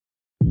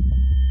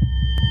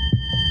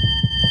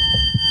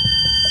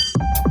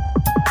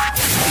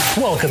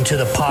Welcome to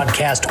the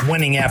podcast,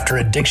 Winning After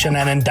Addiction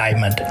and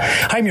Indictment.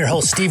 I'm your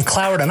host, Steve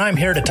Cloward, and I'm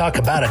here to talk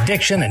about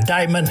addiction,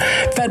 indictment,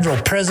 federal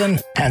prison,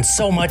 and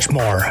so much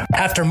more.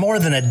 After more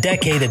than a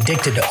decade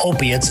addicted to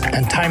opiates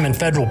and time in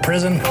federal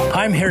prison,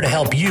 I'm here to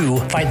help you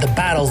fight the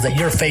battles that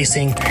you're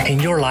facing in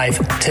your life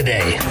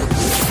today.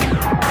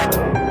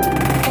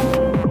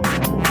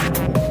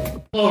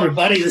 Hello,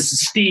 everybody. This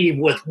is Steve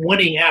with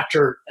Winning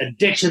After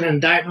Addiction and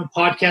Indictment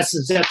podcast. This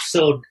is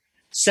episode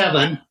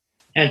 7.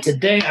 And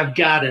today I've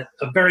got a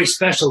very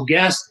special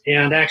guest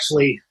and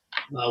actually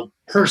a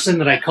person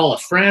that I call a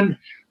friend,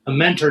 a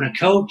mentor, and a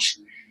coach,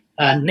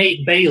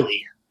 Nate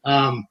Bailey.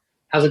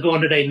 How's it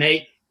going today,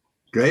 Nate?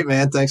 Great,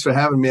 man. Thanks for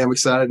having me. I'm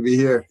excited to be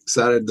here.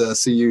 Excited to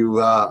see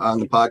you on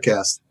the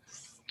podcast.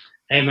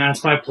 Hey, man,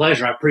 it's my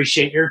pleasure. I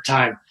appreciate your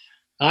time.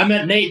 I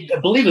met Nate, I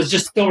believe it was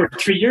just over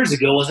 3 years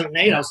ago, wasn't it,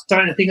 Nate? I was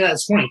trying to think of that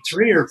this morning,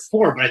 3 or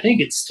 4, but I think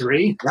it's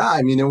 3. Yeah,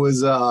 I mean, it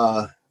was,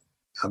 I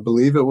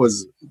believe it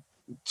was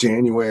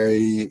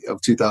January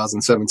of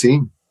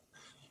 2017.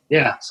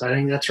 Yeah, so I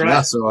think that's right.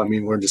 Yeah, so I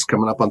mean, we're just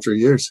coming up on 3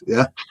 years.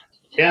 Yeah.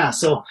 Yeah,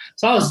 so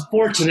I was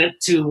fortunate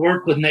to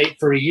work with Nate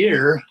for a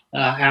year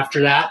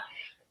after that,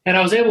 and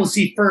I was able to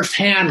see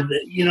firsthand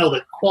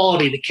the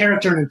quality, the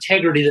character and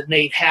integrity that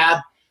Nate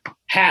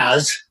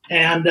has,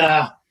 and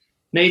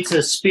Nate's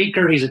a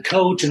speaker, he's a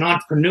coach, an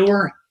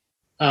entrepreneur.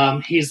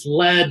 He's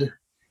the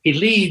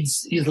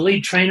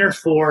lead trainer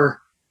for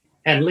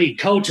and lead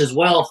coach as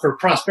well for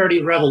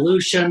Prosperity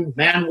Revolution,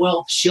 Man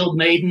Wealth, Shield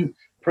Maiden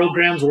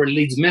programs where he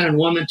leads men and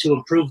women to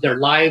improve their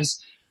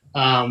lives,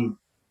 to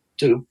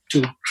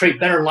create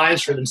better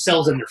lives for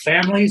themselves and their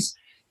families.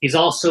 He's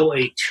also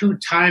a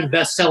 2-time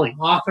best-selling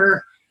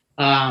author.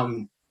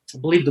 I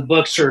believe the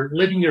books are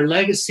Living Your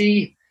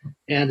Legacy,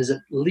 and is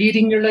it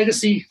Leading Your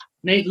Legacy?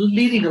 Nate,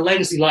 Leading a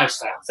Legacy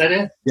Lifestyle. Is that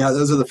it? Yeah,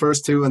 those are the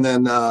first 2. And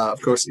then,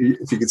 of course,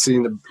 if you can see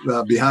in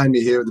the behind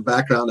me here, the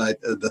background,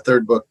 the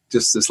third book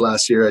just this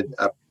last year,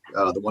 the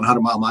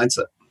 100-Mile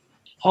Mindset.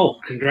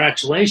 Oh,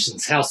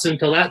 congratulations. How soon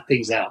till that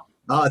thing's out?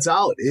 Oh, it's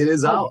out. It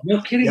is out.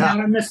 No kidding. Yeah. How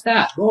did I miss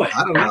that? Boy.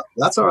 I don't know.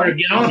 That's all right.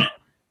 Get on it.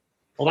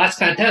 Well, that's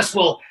fantastic.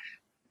 Well,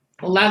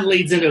 that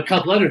leads into a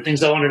couple other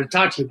things I wanted to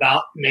talk to you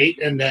about,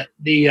 Nate, and that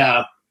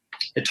the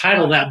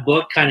title of that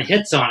book kind of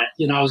hits on it.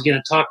 I was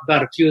going to talk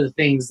about a few of the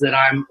things that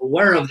I'm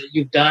aware of that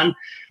you've done.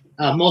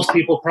 Most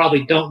people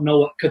probably don't know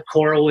what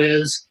Kokoro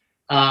is.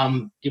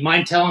 Do you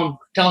mind tell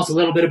us a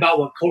little bit about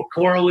what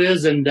Kokoro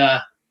is, and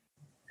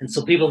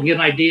so people can get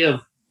an idea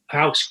of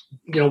how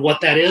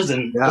what that is,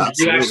 and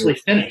you actually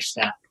finish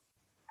that.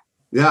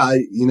 Yeah,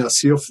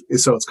 Seal.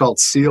 So it's called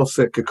Seal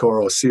Fit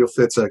Kokoro. Seal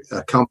Fit's a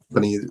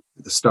company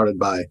started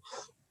by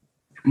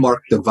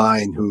Mark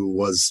Devine, who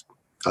was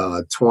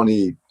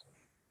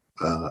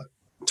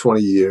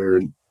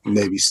 20-year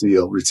Navy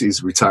SEAL.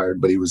 He's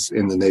retired, but he was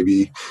in the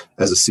Navy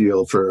as a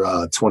SEAL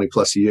for 20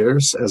 plus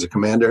years as a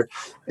commander.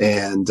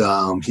 And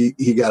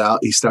he got out.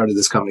 He started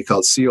this company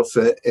called Seal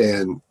Fit,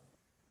 and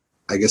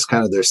I guess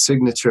kind of their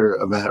signature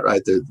event,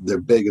 right?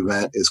 Their big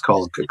event is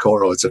called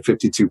Kokoro. It's a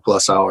 52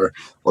 plus hour.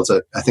 Well,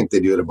 I think they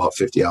do it about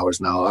 50 hours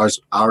now.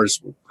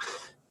 Ours,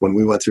 when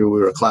we went through,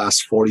 we were a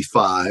class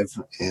 45,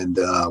 and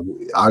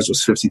ours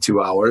was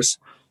 52 hours.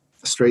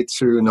 Straight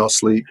through, no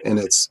sleep, and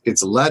it's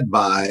led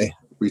by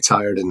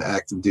retired and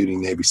active duty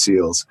Navy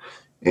SEALs,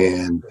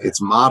 and it's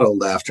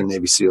modeled after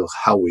Navy SEAL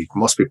Hell Week.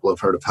 Most people have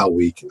heard of Hell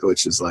Week,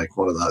 which is like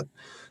one of the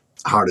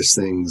hardest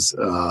things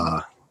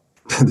that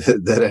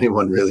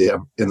anyone really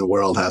in the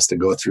world has to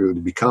go through to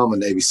become a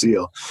Navy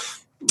SEAL.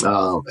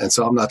 And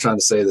so I'm not trying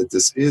to say that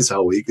this is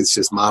Hell Week. It's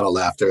just modeled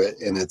after it,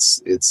 and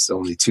it's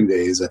only 2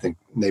 days. I think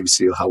Navy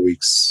SEAL Hell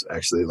Week's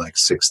actually like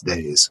 6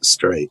 days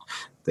straight.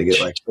 They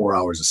get like 4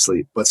 hours of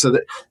sleep. But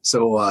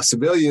so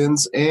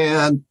civilians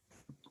and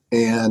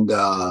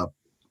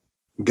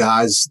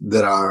guys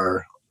that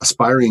are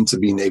aspiring to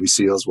be Navy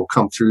SEALs will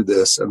come through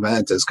this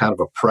event as kind of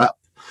a prep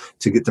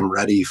to get them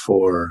ready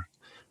for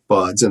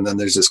BUD/S. And then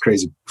there's just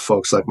crazy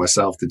folks like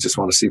myself that just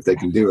want to see if they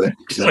can do it,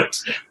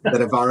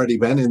 that have already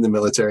been in the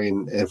military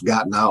and have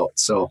gotten out.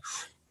 So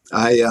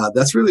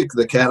that's really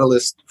the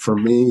catalyst for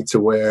me to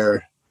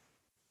where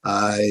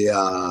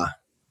I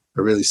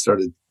really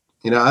started.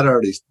 I'd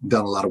already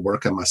done a lot of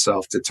work on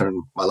myself to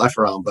turn my life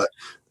around, but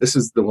this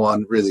is the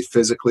one really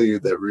physically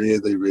that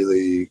really,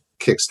 really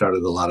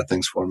kickstarted a lot of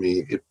things for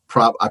me.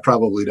 I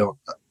probably don't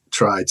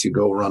try to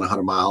go run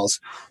 100 miles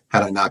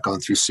had I not gone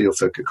through Seal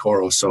Fit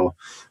Kokoro. So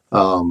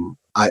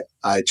I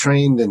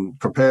trained and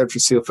prepared for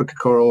Seal Fit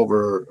Kokoro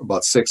over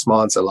about 6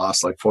 months. I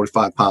lost like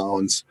 45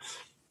 pounds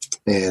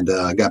and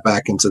got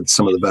back into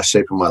some of the best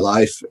shape of my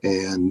life.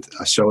 And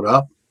I showed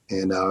up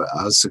and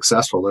I was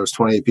successful. There was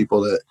 28 people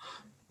that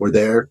were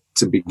there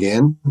to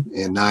begin,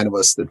 and 9 of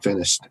us that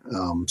finished.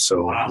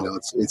 So wow.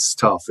 It's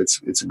tough.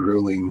 It's a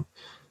grueling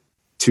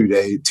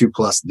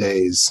 2+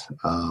 days,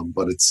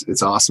 but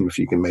it's awesome if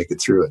you can make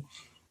it through it.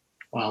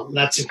 Wow,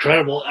 that's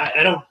incredible.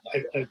 I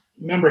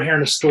remember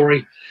hearing a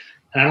story,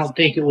 and I don't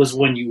think it was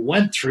when you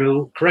went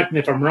through. Correct me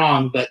if I'm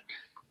wrong, but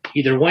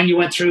either when you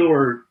went through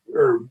or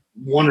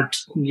one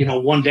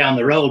down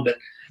the road. But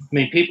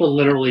mean, people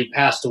literally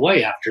passed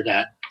away after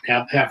that.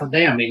 Half a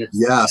day. I mean, it's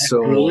Yeah,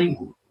 so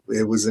grueling.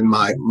 it was in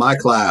my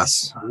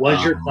class.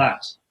 Was your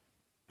class?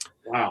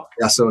 Wow.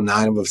 Yeah, so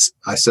 9 of us.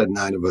 I said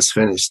 9 of us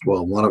finished.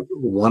 Well,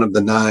 one of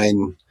the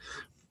 9.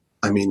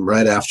 I mean,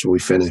 right after we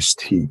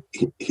finished, he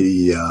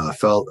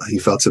fell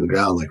to the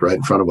ground, like right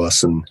in front of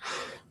us, and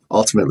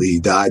ultimately he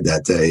died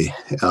that day,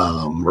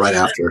 right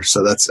after.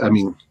 So that's, I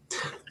mean,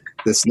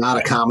 it's not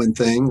a common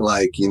thing.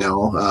 Like,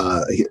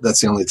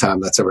 that's the only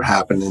time that's ever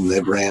happened, and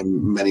they've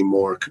ran many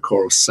more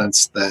Kokoros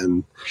since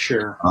then.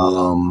 Sure.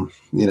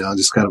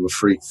 Just kind of a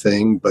freak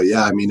thing. But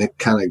yeah, I mean, it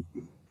kind of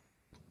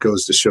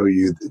goes to show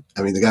you.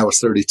 I mean, the guy was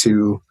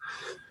 32.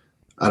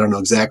 I don't know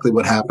exactly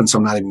what happened, so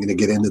I'm not even going to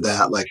get into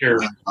that. Like, sure.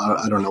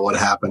 I don't know what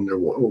happened or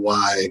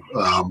why,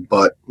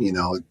 but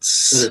it's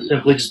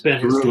simply just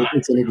been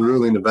it's a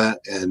grueling event.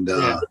 And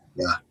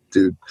yeah,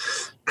 dude,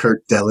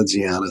 Kurt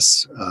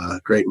Deligiannis,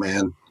 great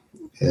man.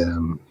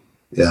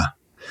 Yeah.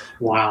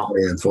 Wow.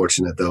 Very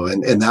unfortunate though,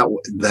 and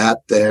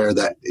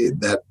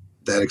that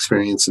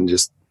experience and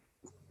just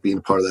being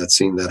a part of that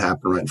scene that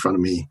happened right in front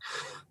of me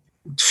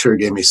sure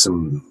gave me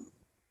some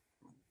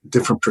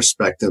different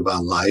perspective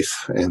on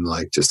life and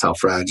like just how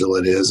fragile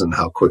it is and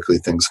how quickly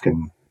things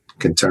can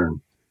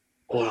turn.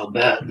 Well, I'll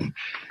bet.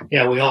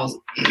 Yeah, we all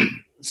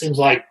seems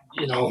like,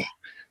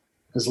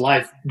 as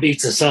life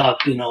beats us up,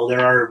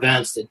 there are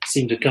events that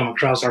seem to come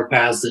across our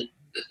paths that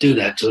do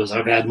that to us.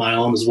 I've had my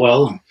own as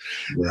well.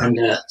 Yeah.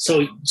 And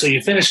so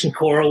you finished in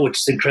Coral, which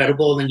is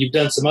incredible. And then you've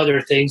done some other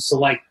things. So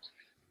like,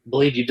 I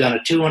believe you've done a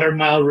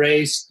 200-mile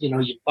race,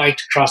 you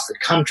biked across the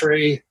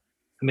country.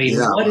 I mean,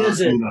 what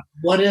is it?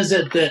 What is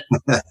it that,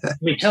 I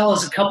mean, tell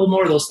us a couple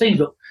more of those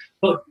things,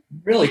 but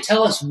really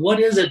tell us what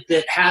is it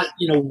that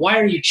why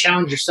are you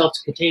challenging yourself to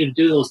continue to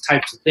do those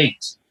types of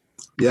things?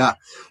 Yeah.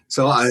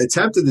 So I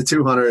attempted the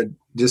 200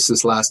 just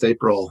this last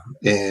April,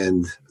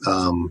 and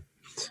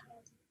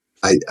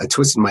I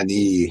twisted my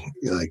knee.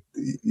 Like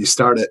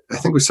I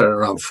think we started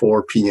around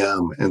 4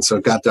 p.m. And so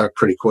it got dark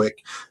pretty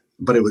quick,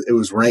 but it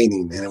was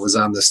raining, and it was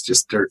on this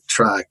just dirt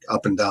track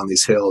up and down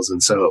these hills.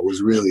 And so it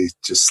was really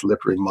just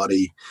slippery,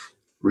 muddy,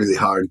 really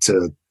hard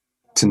to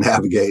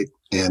navigate.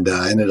 And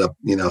I ended up,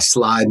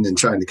 sliding and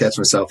trying to catch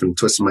myself and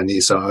twisting my knee.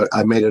 So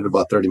I made it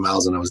about 30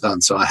 miles and I was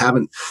done. So I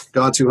haven't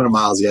gone 200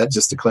 miles yet,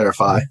 just to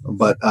clarify.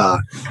 But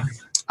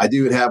I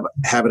do have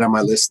it on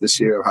my list this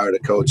year. I hired a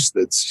coach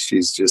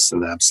she's just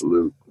an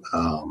absolute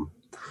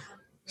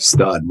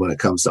stud when it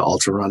comes to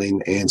ultra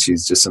running. And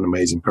she's just an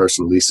amazing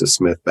person, Lisa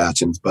Smith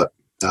Batchins. But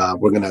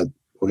we're gonna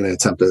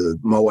attempt a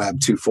Moab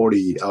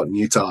 240 out in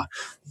Utah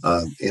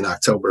in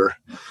October.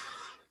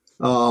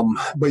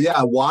 But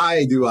yeah,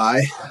 why do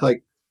I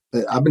like?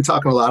 I've been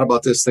talking a lot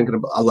about this,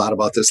 thinking a lot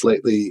about this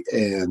lately,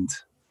 and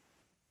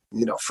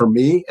for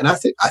me, and I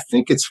think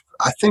it's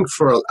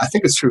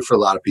true for a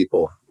lot of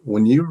people.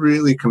 When you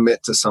really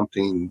commit to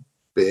something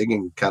big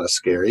and kind of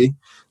scary,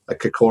 like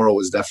Kokoro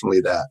was definitely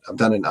that. I've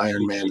done an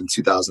Ironman in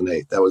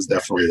 2008. That was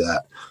definitely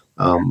that.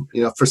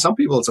 For some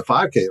people, it's a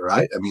 5K,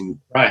 right? I mean,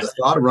 right. The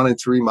thought of running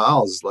 3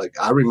 miles, like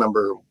I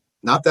remember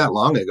not that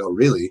long ago,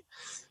 really,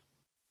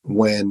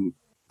 when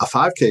a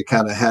 5K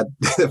kind of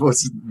it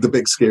was the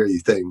big scary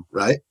thing,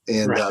 right?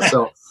 And right.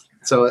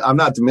 So I'm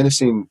not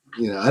diminishing,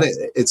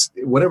 it's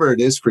whatever it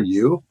is for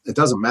you. It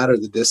doesn't matter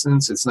the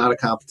distance. It's not a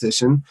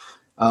competition.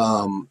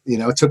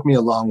 It took me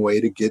a long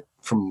way to get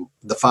from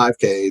the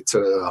 5K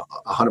to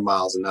 100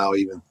 miles, and now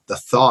even the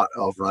thought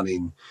of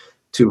running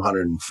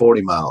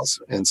 240 miles.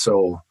 And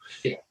so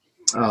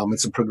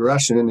it's a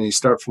progression, and you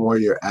start from where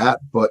you're at.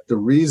 But the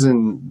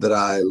reason that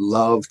I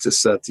love to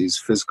set these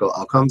physical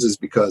outcomes is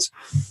because,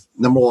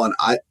 number one,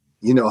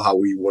 how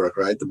we work,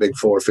 right? The big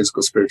 4: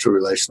 physical, spiritual,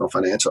 relational,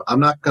 financial.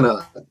 I'm not going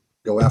to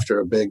go after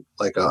a big,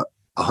 like a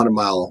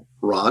 100-mile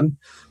run,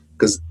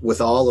 because with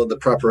all of the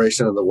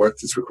preparation and the work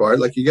that's required,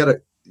 like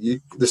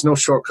there's no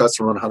shortcuts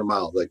to run 100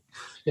 miles. Like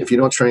if you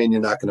don't train, you're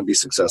not going to be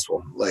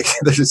successful. Like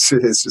it's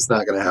just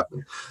not going to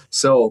happen.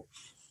 So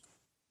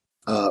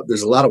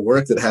there's a lot of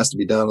work that has to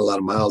be done, a lot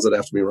of miles that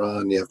have to be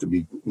run. You have to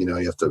be, you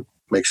have to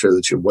make sure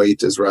that your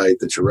weight is right,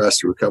 that your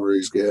rest, your recovery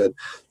is good.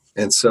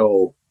 And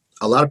so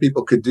a lot of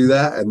people could do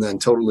that and then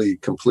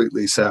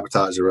completely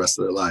sabotage the rest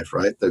of their life,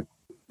 right?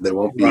 They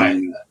won't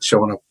be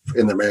showing up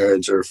in their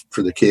marriage or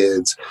for the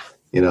kids.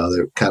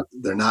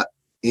 They're not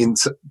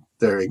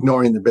they're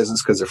ignoring their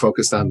business because they're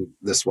focused on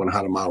this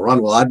 100-mile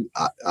run. Well,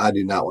 I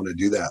do not want to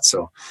do that.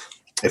 So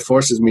it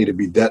forces me to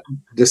be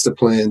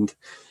disciplined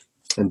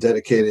and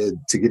dedicated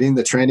to getting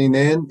the training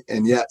in,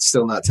 and yet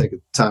still not take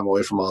time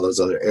away from all those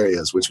other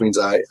areas, which means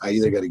I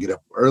either got to get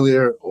up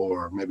earlier,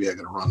 or maybe I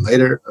got to run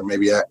later, or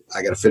maybe I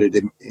got to fit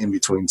it in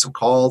between some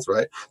calls,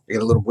 right? I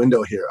got a little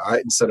window here. All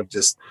right. Instead of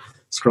just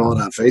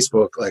scrolling on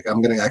Facebook, like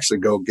I'm going to actually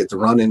go get the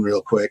run in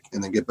real quick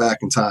and then get back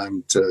in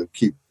time to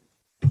keep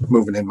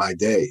moving in my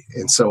day.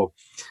 And so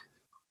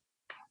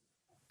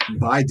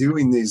by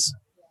doing these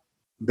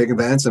big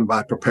events and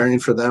by preparing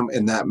for them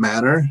in that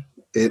manner,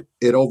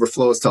 it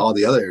overflows to all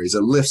the other areas.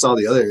 It lifts all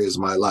the other areas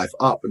of my life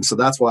up. And so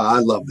that's why I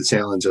love the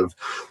challenge of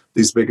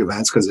these big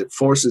events because it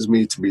forces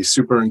me to be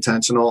super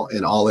intentional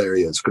in all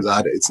areas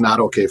because it's not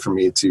okay for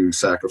me to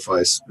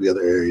sacrifice the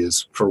other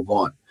areas for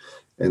one.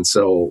 And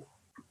so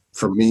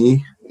for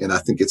me, and I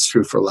think it's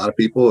true for a lot of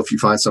people, if you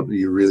find something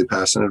you're really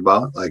passionate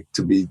about, like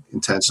to be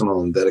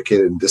intentional and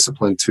dedicated and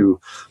disciplined to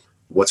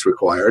what's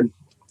required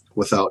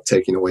without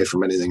taking away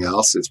from anything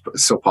else, it's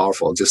so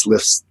powerful. It just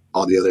lifts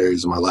all the other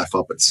areas of my life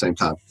up at the same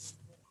time.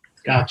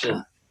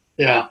 Gotcha.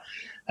 Yeah.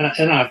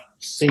 And I've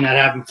seen that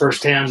happen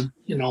firsthand,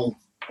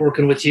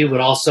 working with you,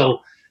 but also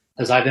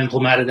as I've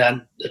implemented that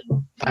at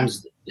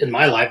times in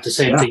my life, the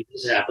same thing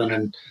has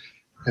happened.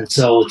 And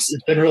so it's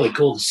been really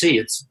cool to see.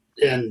 It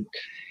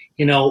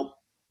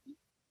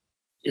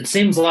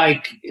seems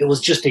like it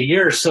was just a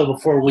year or so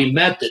before we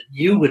met that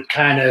you would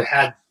kind of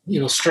had,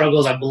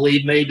 struggles, I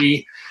believe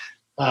maybe,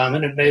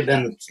 and it may have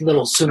been a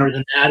little sooner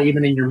than that,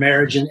 even in your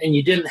marriage. And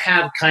you didn't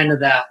have kind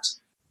of that,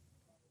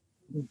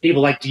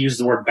 people like to use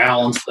the word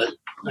balance, but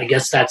I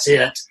guess that's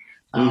it,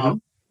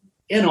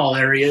 in all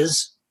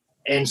areas.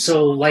 And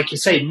so, like you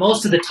say,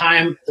 most of the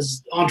time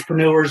as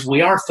entrepreneurs,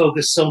 we are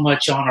focused so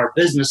much on our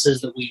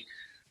businesses that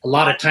a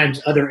lot of times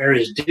other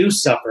areas do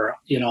suffer,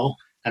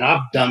 and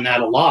I've done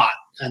that a lot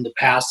in the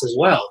past as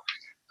well.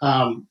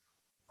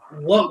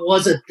 What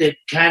was it that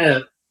kind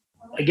of,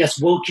 I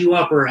guess, woke you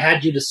up or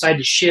had you decide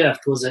to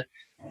shift? Was it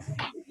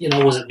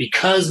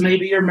because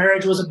maybe your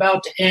marriage was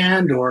about to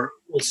end, or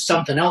was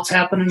something else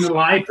happening in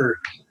life? Or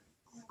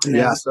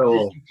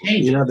so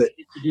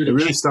it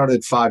really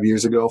started 5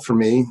 years ago for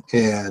me,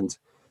 and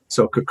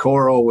so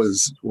Kokoro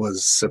was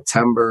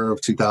September of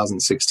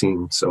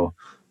 2016. So,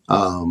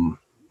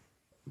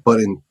 but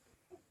in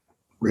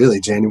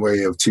really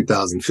January of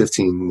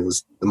 2015, it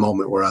was the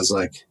moment where I was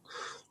like,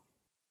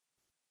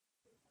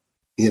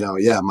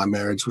 my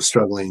marriage was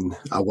struggling.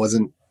 I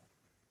wasn't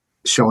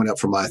showing up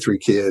for my 3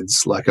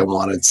 kids like I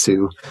wanted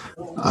to.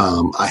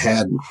 I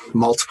had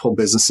multiple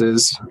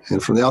businesses,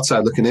 and from the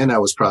outside looking in, I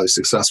was probably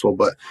successful,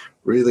 but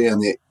really on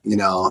the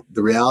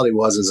reality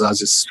was I was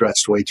just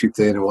stretched way too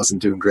thin and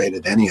wasn't doing great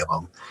at any of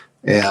them.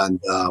 And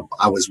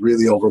I was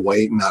really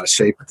overweight and out of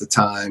shape at the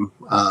time.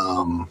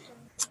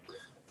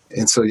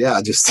 And so,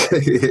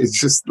 it's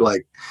just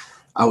like,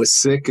 I was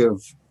sick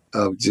of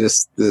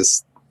just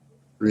this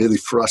really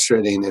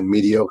frustrating and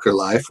mediocre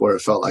life where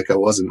it felt like I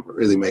wasn't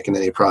really making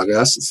any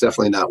progress. It's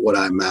definitely not what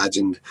I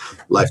imagined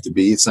life to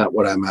be. It's not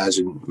what I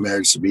imagined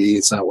marriage to be.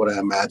 It's not what I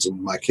imagined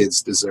my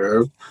kids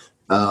deserve.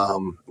 I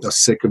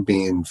was sick of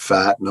being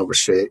fat and out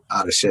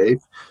of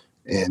shape,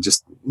 and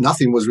just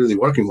nothing was really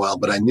working well.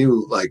 But I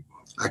knew, like,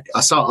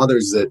 I saw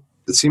others that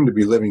seemed to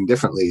be living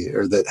differently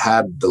or that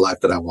had the life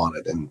that I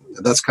wanted. And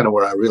that's kind of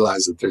where I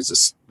realized that there's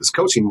this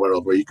coaching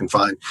world where you can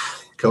find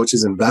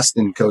coaches, invest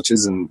in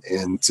coaches, and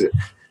to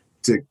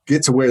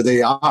get to where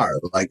they are.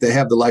 Like, they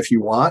have the life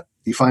you want.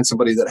 You find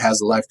somebody that has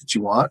the life that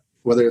you want,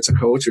 whether it's a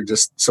coach or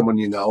just someone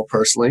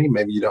personally.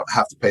 Maybe you don't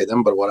have to pay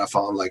them, but what I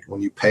found, like,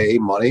 when you pay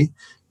money,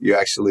 you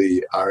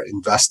actually are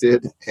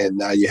invested, and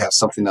now you have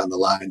something on the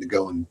line to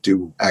go and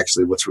do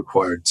actually what's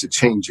required to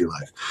change your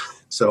life.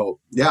 So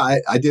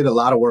I did a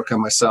lot of work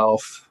on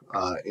myself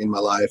in my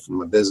life and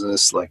my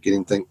business, like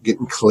getting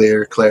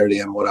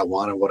clarity on what I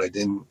wanted, what I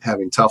didn't,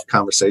 having tough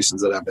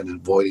conversations that I've been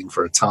avoiding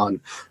for a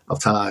ton of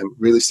time,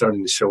 really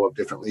starting to show up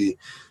differently.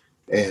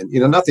 And,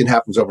 nothing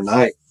happens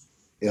overnight.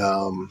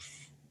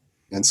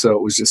 And so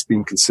it was just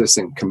being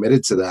consistent,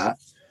 committed to that.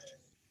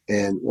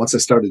 And once I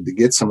started to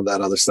get some of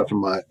that other stuff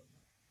in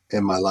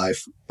my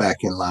life back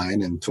in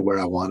line and to where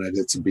I wanted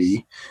it to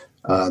be,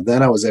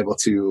 then I was able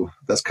to,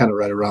 that's kind of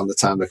right around the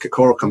time that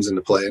Kokoro comes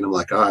into play. And I'm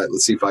like, all right,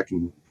 let's see if I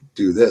can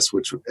do this,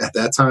 which at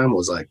that time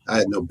was like, I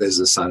had no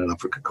business signing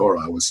up for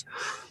Kokoro. I was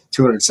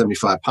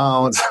 275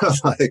 pounds. I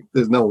was like,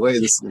 there's no way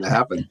this is going to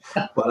happen.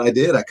 But I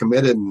did. I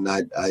committed, and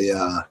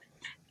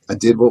I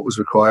did what was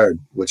required,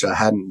 which I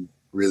hadn't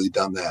really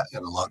done that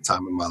in a long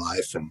time in my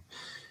life.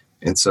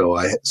 And so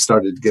I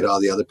started to get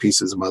all the other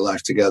pieces of my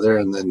life together,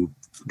 and then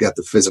got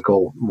the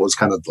physical was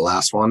kind of the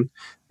last one,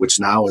 which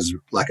now is,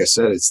 like I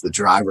said, it's the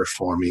driver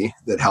for me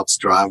that helps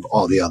drive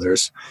all the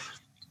others.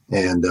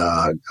 And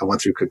I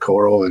went through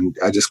Kokoro, and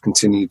I just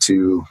continued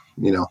to,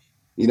 you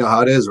know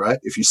how it is, right?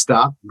 If you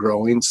stop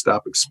growing,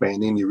 stop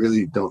expanding, you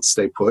really don't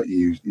stay put.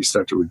 You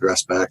start to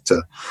regress back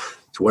to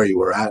where you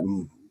were at.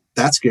 And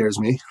that scares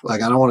me.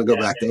 Like, I don't want to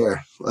go back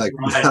there. Like,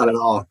 right. Not at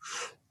all.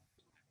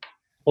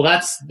 Well,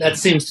 that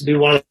seems to be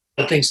one of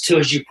the things too,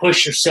 as you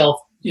push yourself,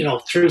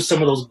 through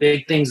some of those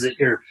big things that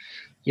you're,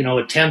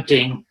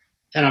 attempting.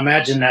 And I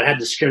imagine that had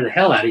to scare the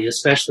hell out of you,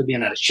 especially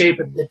being out of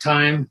shape at the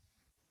time.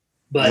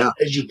 But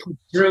as you push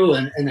through,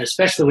 and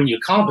especially when you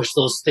accomplish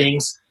those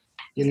things,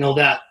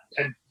 that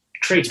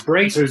creates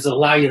breakthroughs that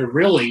allow you to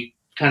really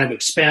kind of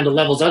expand to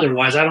levels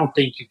otherwise I don't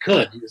think you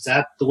could. Is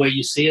that the way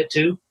you see it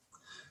too?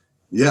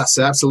 Yes,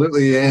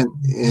 absolutely.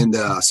 And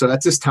so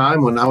at this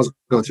time when I was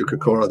going through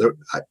Kokoro,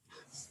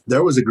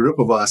 there was a group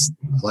of us.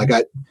 Like,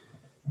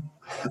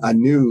 I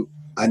knew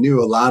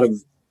a lot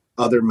of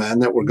other men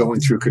that were going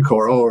through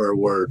Kokoro or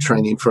were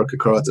training for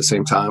Kokoro at the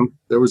same time.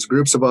 There was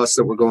groups of us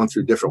that were going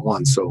through different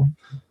ones. So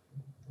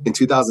in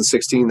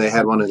 2016, they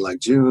had one in like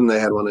June, they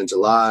had one in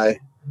July,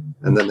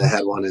 and then they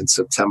had one in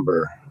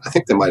September. I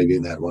think they might have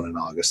even had one in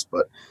August.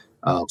 But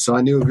so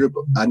I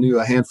knew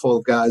a handful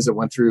of guys that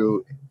went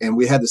through, and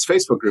we had this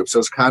Facebook group. So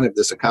it's kind of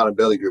this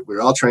accountability group. We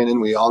were all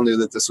training. We all knew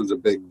that this was a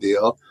big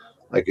deal.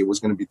 Like it was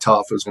going to be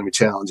tough. It was going to be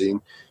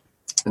challenging.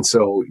 And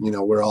so,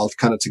 we're all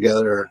kind of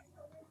together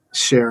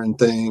sharing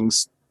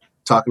things,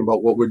 talking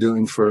about what we're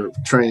doing for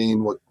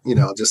training, what,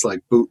 just like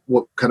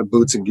what kind of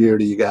boots and gear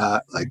do you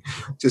got? Like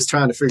just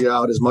trying to figure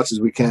out as much as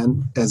we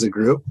can as a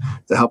group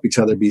to help each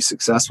other be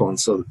successful. And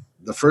so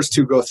the first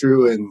two go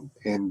through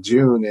in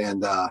June,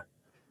 and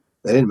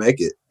they didn't make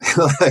it.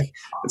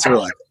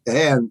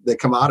 And they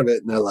come out of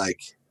it and they're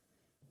like,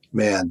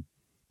 man,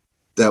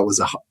 that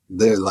was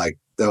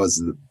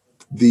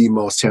the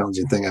most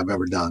challenging thing I've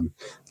ever done.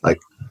 Like,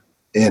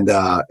 and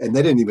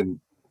they didn't even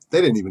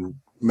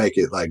make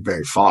it like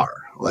very far.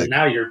 Like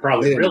now you're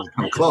probably really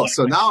close.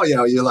 So now,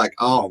 you're like,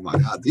 oh my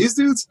God, these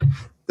dudes,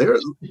 they're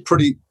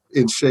pretty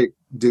in shape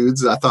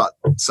dudes. I thought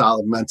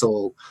solid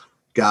mental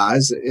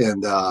guys.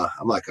 And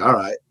I'm like, all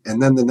right.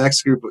 And then the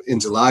next group in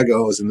July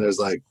goes, and there's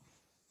like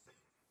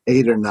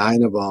 8 or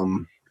 9 of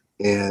them.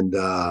 And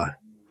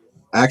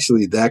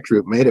actually that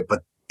group made it,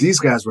 but these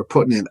guys were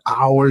putting in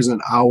hours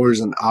and hours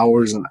and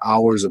hours and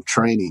hours of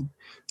training,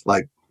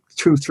 like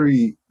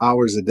 2-3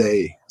 hours a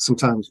day,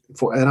 sometimes.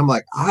 And I'm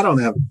like, I don't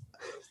have,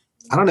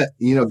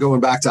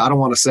 going back to, I don't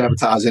want to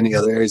sabotage any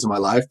other areas of my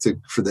life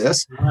for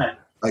this. Right.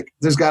 Like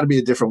there's got to be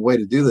a different way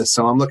to do this.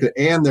 So I'm looking at,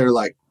 and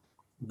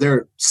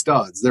they're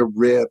studs, they're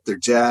ripped, they're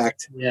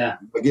jacked. Yeah.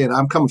 Again,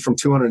 I'm coming from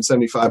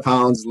 275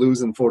 pounds,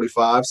 losing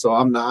 45. So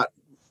I'm not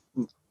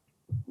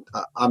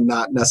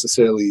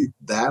necessarily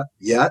that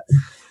yet.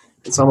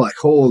 And so I'm like,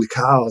 holy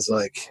cow. I was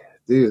like,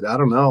 dude, I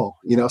don't know.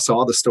 So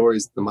all the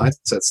stories, the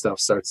mindset stuff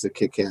starts to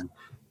kick in.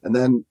 And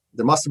then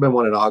there must have been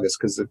one in August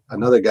because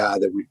another guy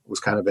that was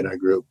kind of in our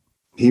group,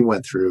 he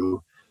went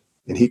through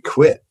and he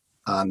quit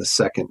on the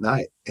second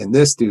night. And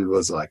this dude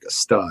was like a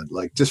stud,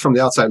 like just from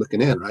the outside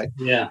looking in, right?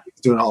 Yeah.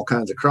 Doing all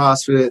kinds of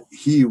CrossFit.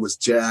 He was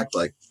jacked,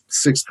 like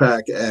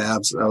 6-pack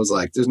abs. And I was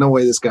like, there's no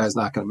way this guy's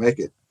not going to make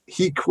it.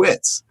 He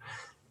quits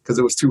because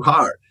it was too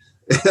hard.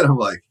 And I'm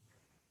like,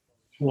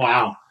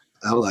 wow.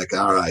 I'm like,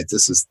 all right,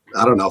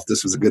 I don't know if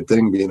this was a good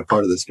thing being a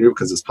part of this group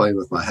because it's playing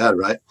with my head,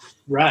 right?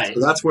 Right.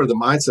 So that's where the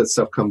mindset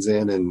stuff comes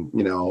in, and,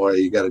 or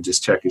you got to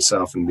just check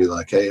yourself and be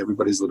like, hey,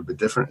 everybody's a little bit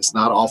different. It's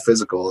not all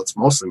physical. It's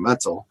mostly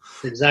mental.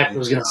 Exactly. I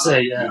was going to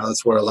say, yeah.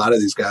 That's where a lot of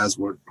these guys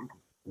were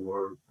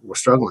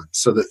struggling.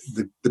 So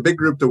the big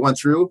group that went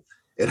through,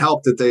 it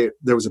helped that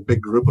there was a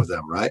big group of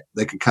them, right?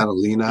 They could kind of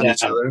lean on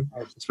each other,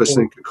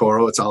 especially in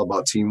Kokoro. It's all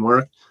about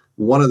teamwork.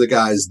 One of the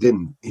guys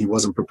didn't. He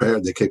wasn't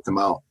prepared. They kicked him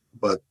out.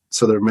 But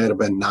so there may have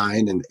been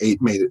 9 and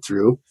 8 made it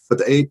through. But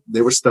the 8,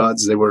 they were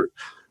studs. They were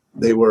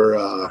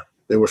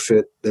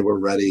fit. They were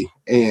ready.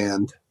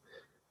 And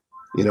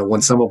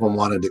when some of them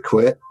wanted to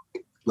quit,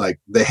 like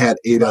they had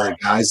 8 other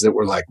guys that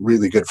were like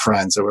really good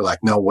friends that were like,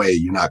 no way,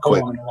 you're not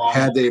quitting.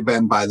 Had they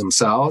been by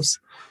themselves,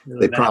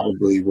 they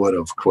probably would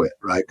have quit,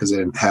 right? Because they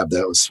didn't have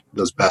those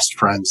best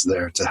friends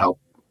there to help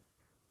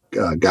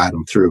guide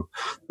them through.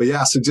 But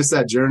yeah, so just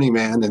that journey,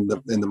 man, and the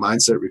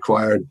mindset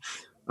required.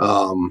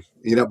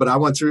 But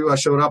I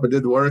showed up, I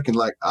did the work, and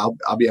like I'll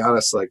be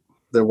honest, like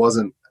there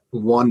wasn't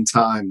one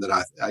time that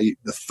I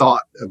the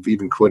thought of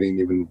even quitting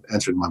even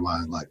entered my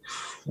mind. Like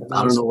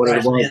I don't know what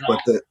it was, but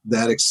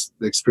the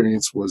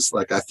experience was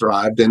like I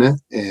thrived in it,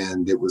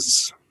 and it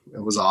was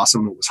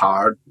awesome. It was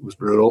hard, it was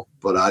brutal,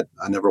 but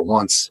I never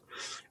once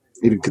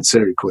even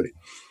considered quitting.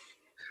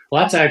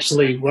 Well, that's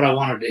actually what I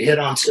wanted to hit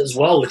on as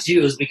well with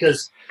you, is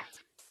because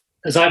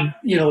as I've,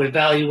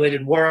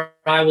 evaluated where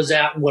I was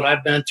at and what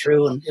I've been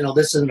through, and,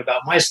 this isn't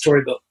about my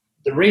story, but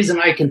the reason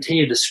I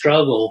continued to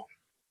struggle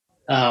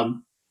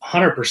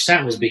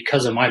 100% was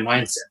because of my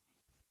mindset.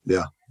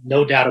 Yeah.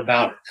 No doubt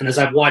about it. And as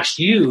I've watched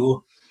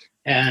you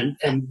and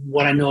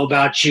what I know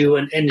about you,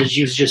 and as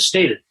you just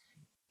stated,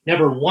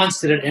 never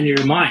once did it enter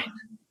your mind.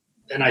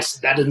 And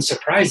that didn't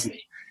surprise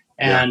me.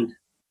 And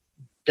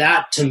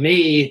that to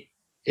me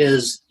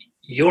is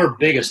your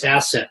biggest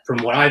asset from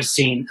what I've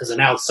seen as an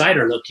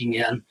outsider looking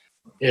in.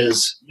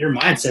 Is your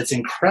mindset's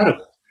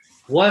incredible.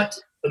 What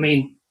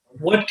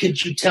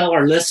could you tell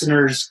our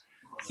listeners,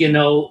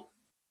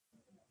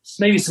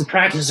 maybe some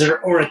practices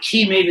or a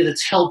key maybe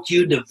that's helped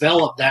you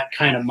develop that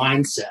kind of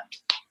mindset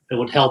that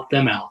would help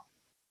them out?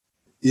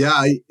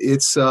 Yeah,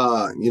 it's,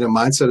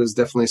 mindset is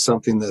definitely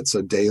something that's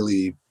a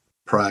daily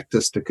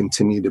practice to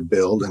continue to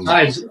build. And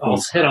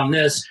I'll hit on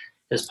this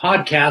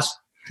podcast.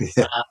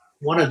 Yeah.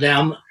 One of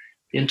them,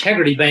 the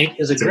Integrity Bank,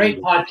 is a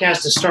great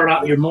podcast to start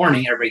out your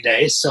morning every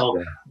day. So.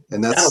 Yeah.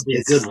 And that'll be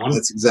a good one.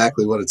 That's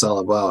exactly what it's all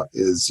about,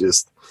 is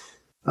just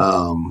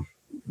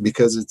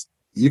because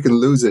you can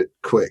lose it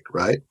quick,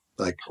 right?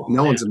 Like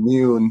no one's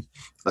immune.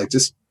 Like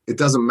just, it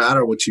doesn't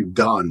matter what you've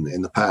done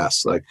in the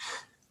past. Like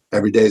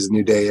every day is a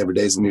new day. Every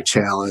day is a new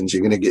challenge.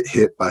 You're going to get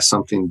hit by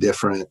something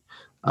different.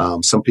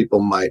 Some people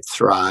might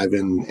thrive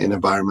in an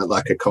environment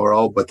like a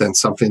Kokoro, but then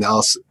something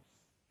else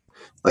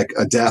like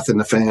a death in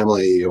the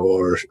family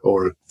or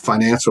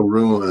financial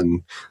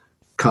ruin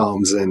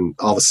comes, and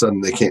all of a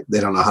sudden they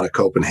don't know how to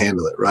cope and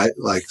handle it, right?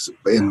 Like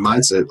in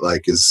mindset,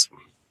 like is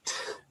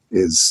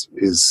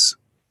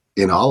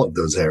in all of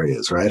those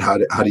areas, right? How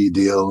do you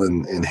deal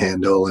and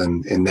handle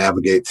and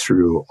navigate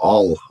through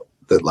all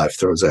that life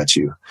throws at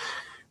you?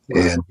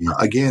 Right. And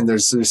again,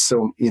 there's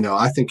so,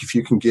 I think if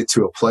you can get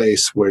to a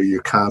place where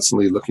you're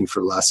constantly looking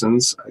for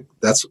lessons,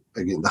 that's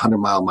again, the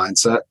 100-Mile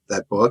Mindset,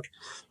 that book,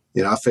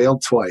 I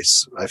failed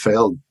twice. I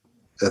failed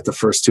at the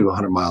first 2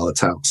 100-mile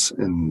attempts.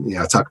 And,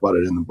 I talk about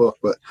it in the book,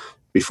 but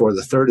before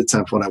the third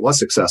attempt when I was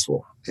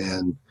successful,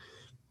 and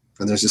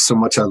there's just so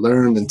much I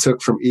learned and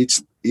took from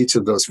each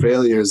of those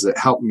failures that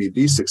helped me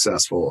be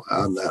successful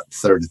on that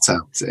third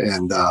attempt.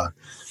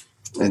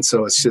 And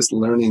so it's just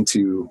learning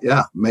to,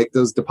 make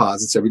those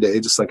deposits every day,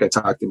 just like I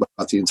talked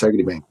about the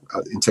Integrity Bank.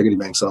 Integrity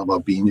Bank's all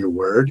about being your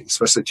word,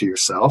 especially to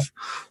yourself.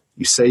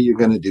 You say you're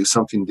going to do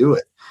something, do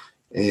it.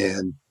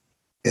 And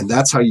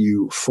that's how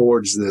you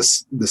forge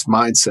this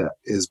mindset,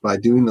 is by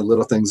doing the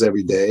little things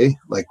every day.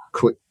 Like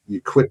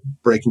you quit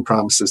breaking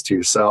promises to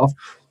yourself.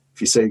 If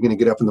you say you're going to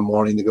get up in the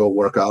morning to go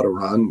work out or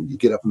run, you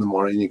get up in the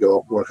morning, you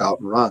go work out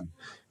and run.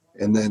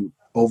 And then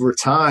over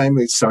time,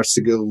 it starts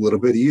to get a little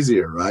bit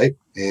easier, right?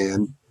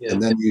 And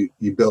then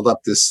you build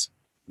up this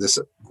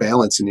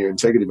balance in your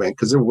Integrity Bank,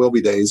 because there will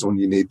be days when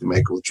you need to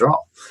make a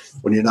withdrawal,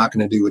 when you're not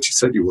going to do what you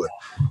said you would.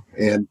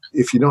 And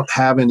if you don't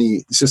have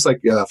any, it's just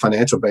like a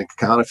financial bank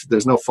account. If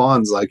there's no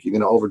funds, like, you're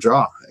going to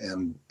overdraw.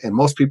 And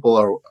most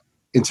people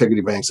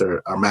Integrity Banks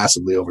are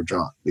massively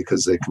overdrawn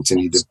because they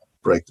continue to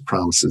break the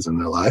promises in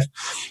their life.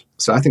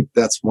 So I think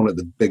that's one of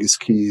the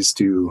biggest keys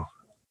to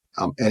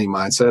any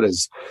mindset,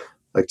 is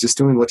like just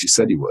doing what you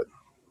said you would.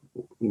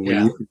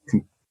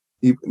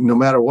 No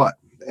matter what,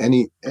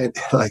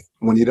 like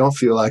when you don't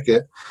feel like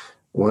it,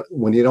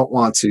 when you don't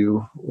want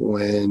to,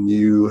 when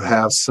you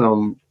have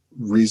some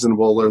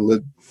reasonable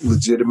or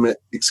legitimate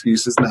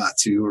excuses not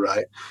to,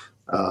 right?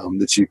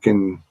 That you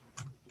can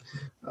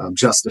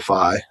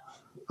justify,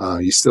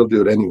 you still do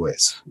it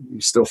anyways.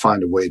 You still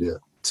find a way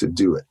to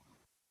do it.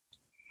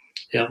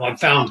 Yeah, I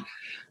found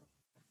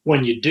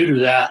when you do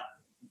that,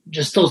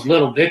 just those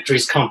little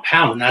victories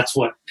compound, and that's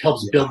what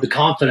helps build the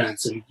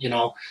confidence and,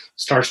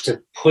 starts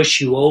to push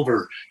you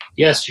over.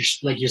 Yes,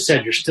 like you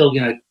said, you're still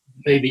going to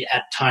maybe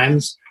at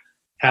times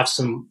have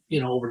some,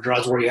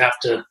 overdraws where you have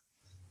to,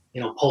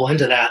 pull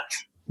into that.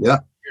 Yeah.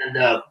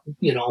 And,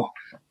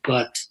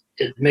 but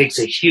it makes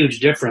a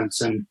huge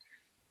difference. And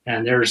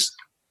there's,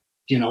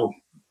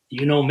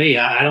 me,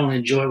 I don't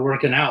enjoy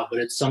working out, but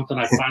it's something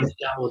I finally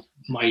got with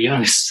my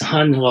youngest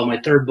son,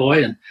 my third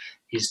boy, and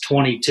he's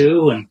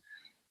 22, and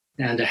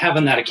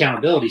having that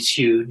accountability is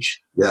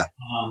huge. Yeah.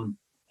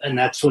 And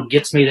that's what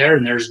gets me there.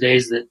 And there's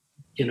days that,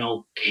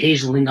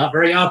 occasionally, not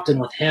very often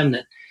with him,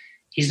 that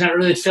he's not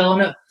really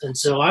feeling it. And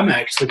so I'm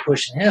actually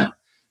pushing him.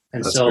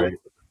 And that's so great.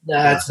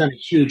 That's been a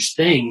huge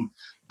thing.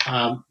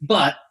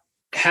 But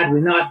had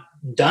we not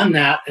done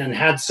that and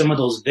had some of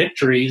those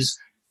victories,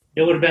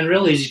 it would have been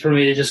real easy for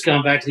me to just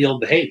come back to the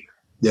old behavior.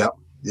 Yeah.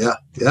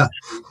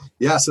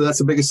 So that's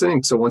the biggest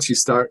thing. So once you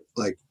start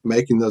like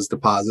making those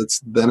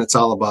deposits, then it's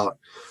all about,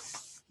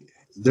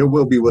 there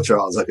will be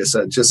withdrawals. Like I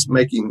said, just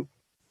making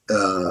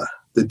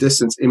the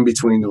distance in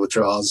between the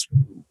withdrawals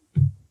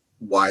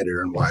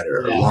wider and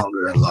wider, or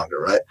longer and longer,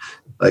 right?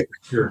 Like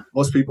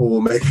most people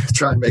will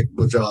try and make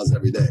withdrawals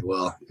every day.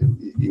 Well,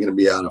 you're going to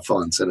be out of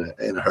funds in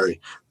a hurry.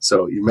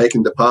 So you're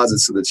making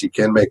deposits so that you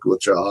can make a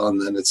withdrawal,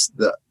 and then it's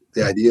the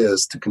idea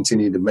is to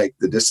continue to make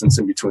the distance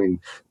in between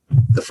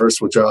the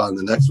first withdrawal and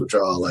the next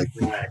withdrawal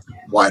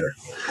wider.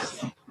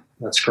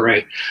 That's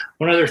great.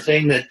 One other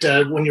thing that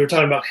when you were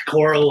talking about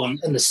Kokoro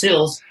and the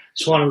SEALs,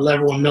 just wanted to let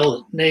everyone know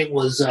that Nate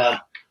was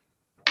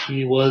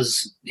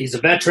he's a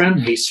veteran.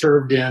 He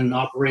served in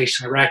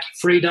Operation Iraqi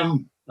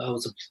Freedom.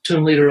 Was a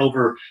platoon leader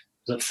over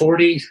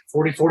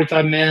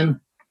 45 men.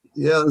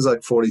 Yeah, it was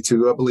like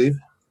 42, I believe.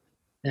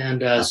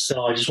 And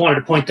so I just wanted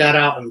to point that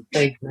out and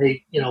thank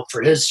Nate,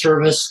 for his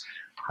service.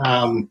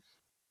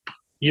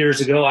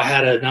 Years ago, I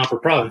had a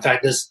not-for-profit. In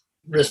fact, this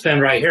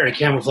wristband right here, a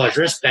camouflage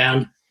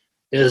wristband,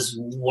 is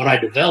what I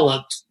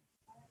developed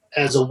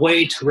as a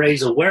way to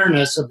raise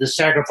awareness of the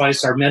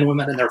sacrifice our men,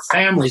 women, and their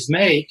families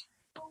make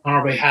on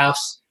our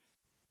behalfs,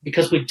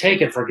 because we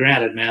take it for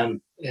granted, man.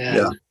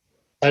 And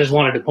I just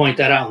wanted to point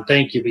that out and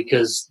thank you,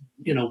 because,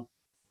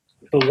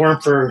 if it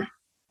weren't for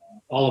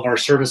all of our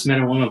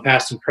servicemen and women,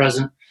 past and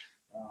present,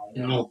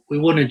 we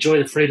wouldn't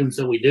enjoy the freedoms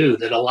that we do,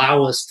 that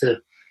allow us to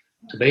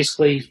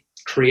basically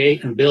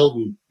create and build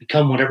and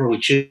become whatever we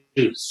choose.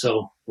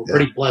 So we're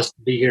pretty blessed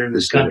to be here in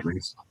this country.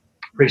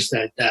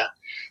 Appreciate that.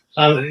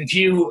 If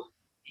you,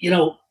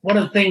 one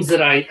of the things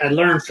that I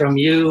learned from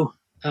you,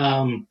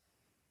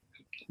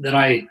 that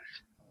I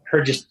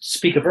heard you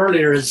speak of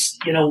earlier is,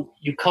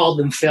 you called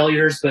them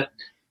failures, but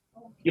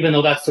even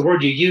though that's the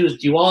word you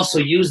used, you also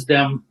used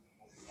them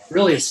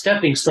really as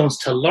stepping stones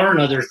to learn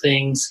other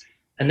things.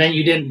 And then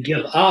you didn't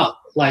give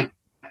up. Like,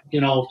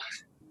 I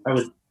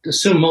would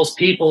assume most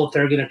people, if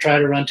they're going to try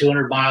to run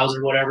 200 miles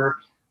or whatever,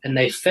 and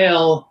they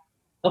fail,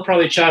 they'll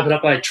probably chop it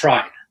up. I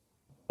tried,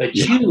 but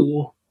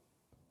you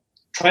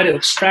try to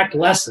extract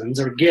lessons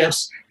or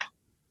gifts,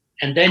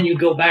 and then you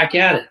go back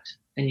at it,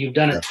 and you've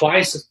done it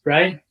twice,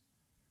 right?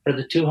 For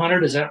the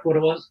 200, is that what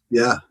it was?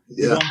 Yeah.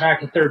 You're going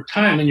back a third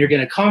time, and you're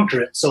going to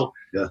conquer it. So,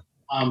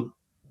 I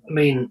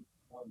mean,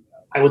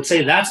 I would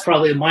say that's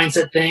probably a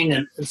mindset thing,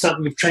 and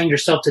something you've trained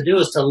yourself to do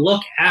is to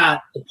look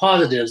at the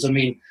positives. I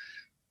mean,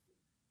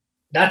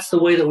 that's the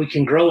way that we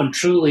can grow and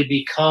truly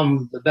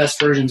become the best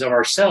versions of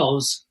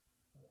ourselves.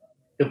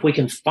 If we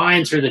can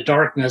find through the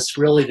darkness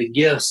really the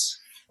gifts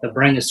that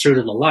bring us through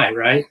to the light,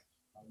 right?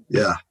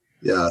 Yeah.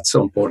 It's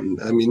so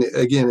important. I mean,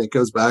 again, it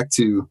goes back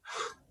to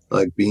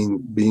like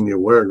being your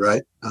word,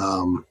 right?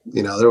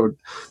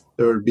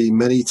 There would be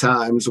many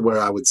times where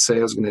I would say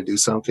I was going to do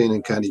something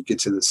and kind of get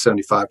to the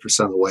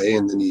 75% of the way,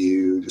 and then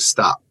you just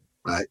stop,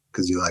 right?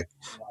 Because you like,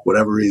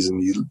 whatever reason,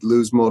 you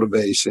lose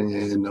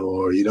motivation,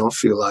 or you don't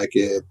feel like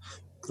it,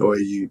 or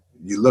you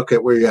look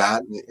at where you're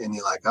at and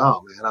you're like,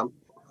 oh man,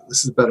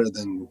 this is better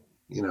than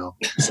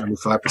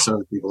 75% of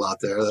the people out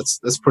there.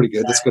 That's pretty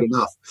good. That's good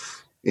enough.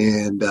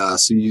 And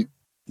so you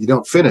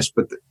don't finish,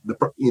 but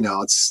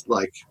it's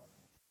like,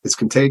 it's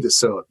contagious.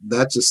 So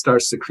that just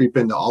starts to creep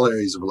into all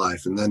areas of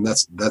life. And then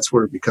that's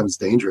where it becomes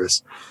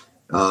dangerous.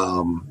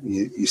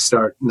 You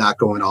start not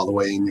going all the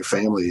way in your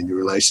family and your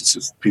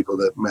relationships with people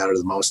that matter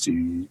the most to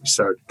you. You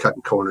start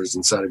cutting corners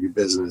inside of your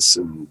business,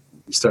 and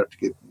you start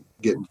to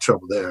get into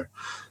trouble there.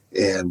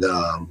 And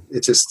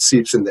it just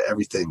seeps into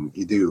everything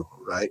you do,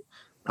 right?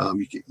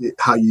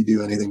 How you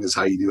do anything is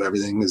how you do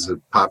everything is a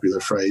popular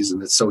phrase,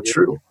 and it's so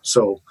true.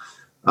 So,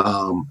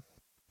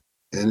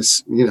 and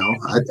it's,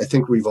 I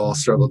think we've all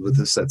struggled with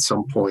this at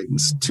some point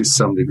to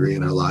some degree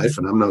in our life,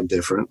 and I'm no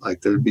different.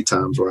 Like, there'd be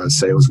times where I'd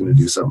say I was going to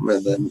do something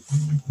and then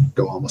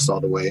go almost all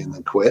the way and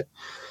then quit.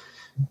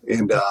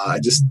 And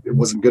it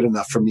wasn't good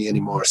enough for me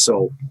anymore.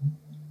 So,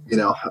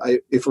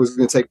 if it was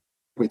going to take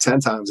me 10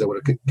 times, I would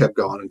have kept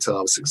going until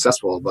I was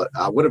successful, but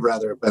I would have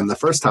rather been the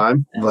first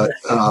time, but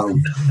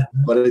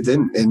it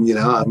didn't. And,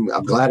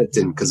 I'm glad it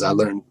didn't, because I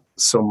learned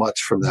so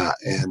much from that.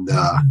 And,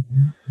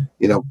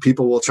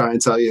 people will try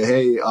and tell you,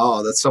 hey,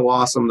 oh, that's so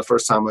awesome. The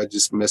first time I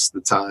just missed the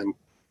time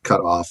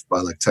cut off by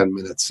like 10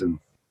 minutes and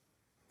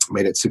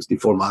made it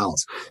 64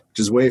 miles, which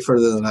is way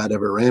further than I'd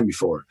ever ran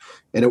before.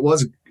 And it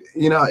was,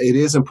 it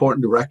is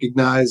important to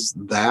recognize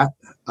that,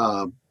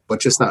 but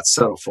just not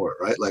settle for it,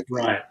 right? Like,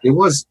 It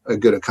was a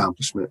good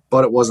accomplishment,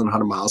 but it wasn't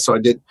 100 miles. So I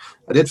did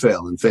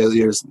fail, and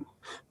failure is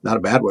not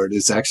a bad word.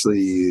 It's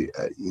actually,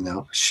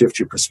 shift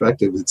your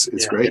perspective.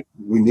 It's great.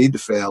 We need to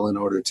fail in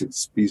order to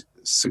be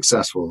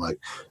successful. Like,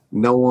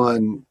 no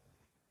one,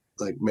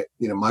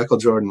 Michael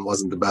Jordan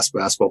wasn't the best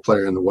basketball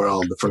player in the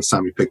world the first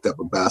time he picked up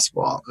a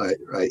basketball,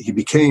 right? He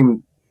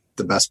became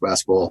the best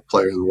basketball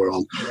player in the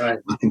world, right?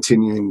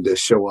 Continuing to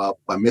show up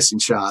by missing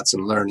shots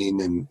and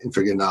learning and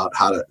figuring out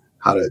how to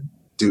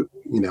do,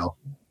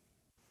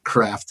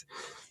 craft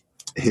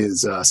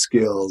his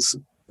skills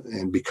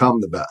and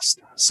become the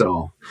best.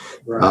 So,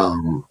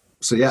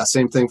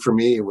 same thing for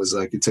me. It was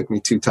like, it took me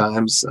 2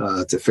 times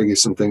to figure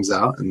some things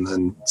out, and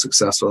then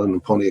successful in the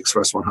Pony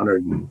Express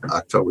 100 in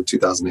October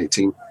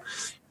 2018.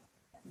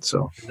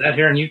 So, is that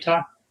here in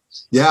Utah?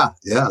 Yeah.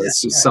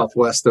 It's just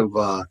southwest of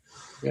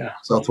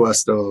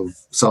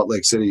Salt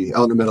Lake City,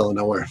 out in the middle of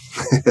nowhere.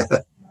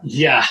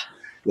 Yeah.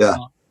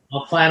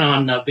 I'll plan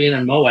on being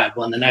in Moab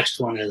when the next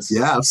one is.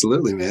 Yeah,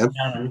 absolutely, man.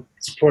 And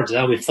support.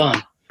 That'll be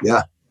fun.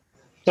 Yeah.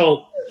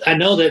 So I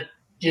know that,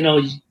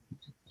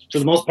 for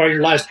the most part,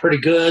 your life's pretty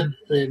good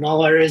in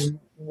all areas.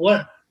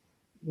 What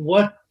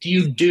do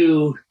you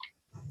do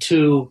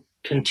to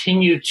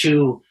continue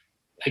to,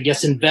 I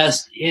guess,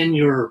 invest in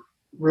your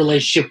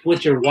relationship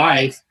with your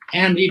wife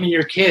and even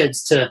your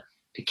kids to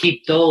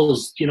keep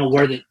those,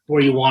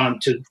 where you want them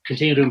to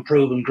continue to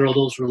improve and grow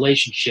those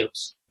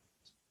relationships?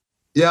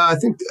 Yeah, I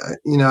think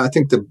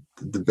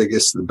the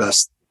biggest, the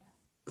best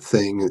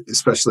thing,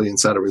 especially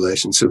inside of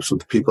relationships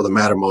with the people that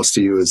matter most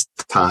to you, is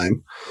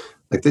time.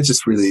 Like, they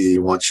just really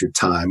want your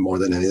time more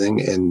than anything,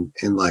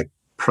 and like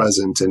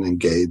present and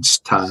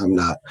engaged time,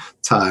 not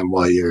time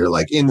while you're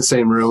like in the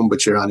same room,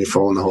 but you're on your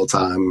phone the whole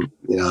time.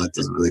 It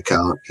doesn't really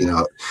count.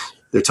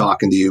 They're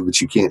talking to you, but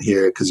you can't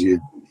hear it because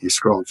you're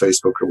scrolling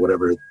Facebook or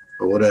whatever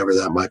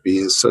that might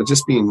be. So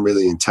just being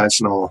really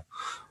intentional,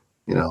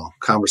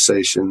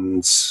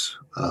 conversations,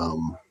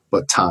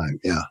 but time.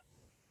 Yeah.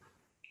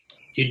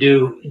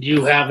 Do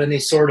you have any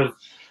sort of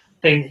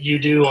thing that you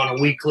do on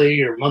a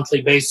weekly or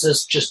monthly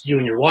basis, just you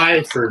and your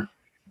wife? Or?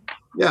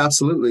 Yeah,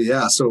 absolutely.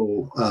 Yeah.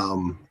 So,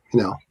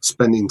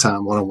 spending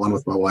time one-on-one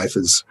with my wife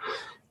is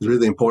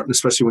really important,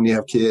 especially when you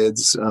have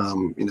kids.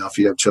 If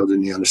you have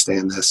children, you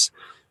understand this.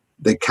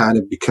 They kind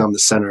of become the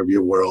center of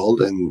your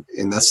world, and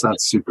that's not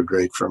super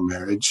great for a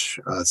marriage.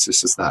 It's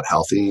just not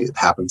healthy. It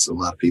happens to a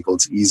lot of people.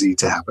 It's easy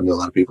to happen to a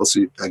lot of people.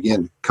 So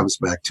again, it comes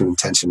back to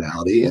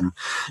intentionality, and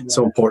it's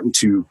so important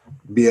to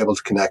be able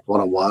to connect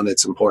one-on-one.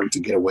 It's important to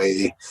get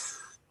away,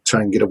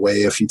 try and get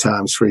away a few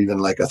times for even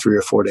like a 3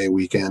 or 4 day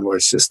weekend where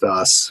it's just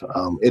us.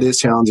 It is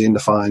challenging to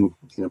find,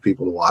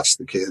 people to watch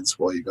the kids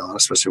while you're gone,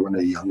 especially when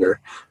they're younger.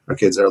 Our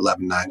kids are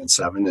 11, 9, and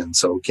 7, and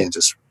so we can't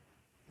just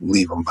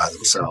leave them by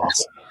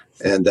themselves.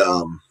 And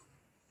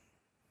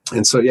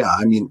so, yeah,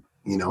 I mean,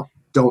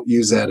 don't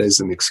use that as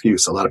an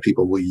excuse. A lot of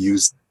people will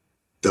use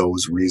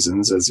those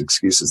reasons as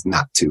excuses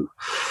not to.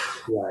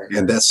 Right.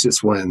 And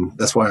that's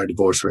why our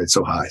divorce rate's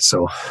so high.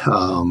 So,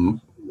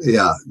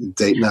 yeah,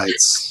 date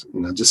nights,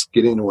 just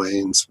getting away,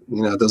 and,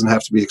 it doesn't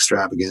have to be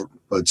extravagant,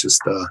 but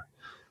just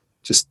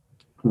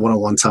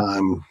one-on-one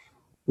time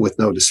with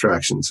no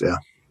distractions. Yeah.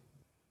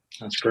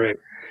 That's great.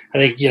 I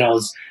think, I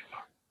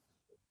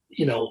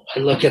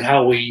look at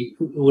how we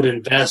would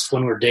invest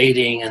when we're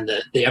dating and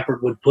the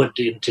effort would put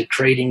into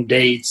creating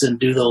dates and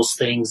do those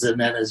things. And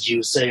then as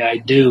you say, I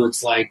do,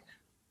 it's like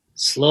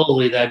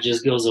slowly that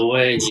just goes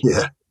away and you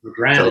take it for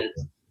granted.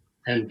 Totally.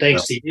 And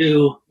thanks to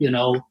you,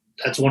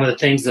 that's one of the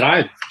things that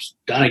I've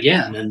done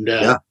again. And,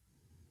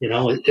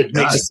 it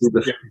makes a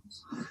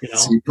difference.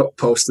 See you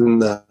posting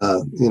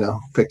the,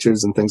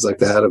 pictures and things like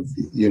that of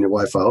you and your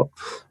wife out,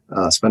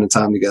 spending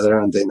time together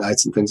on date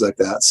nights and things like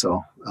that.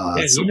 So,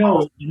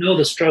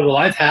 the struggle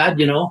I've had,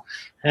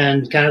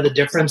 and kind of the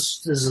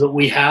differences that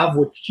we have,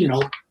 which,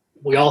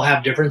 we all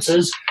have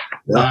differences.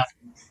 Yeah.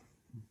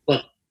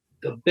 But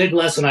the big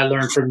lesson I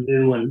learned from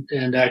you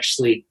and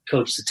actually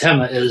Coach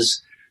Satema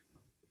is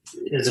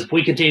if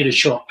we continue to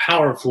show up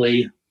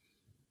powerfully,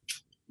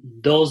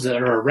 those that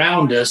are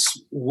around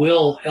us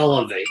will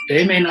elevate.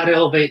 They may not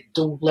elevate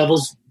to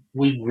levels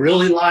we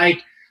really like,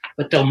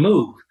 but they'll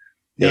move.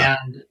 Yeah.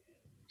 And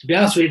to be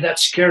honest with you, that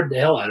scared the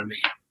hell out of me.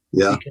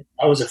 Yeah. Because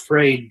I was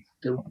afraid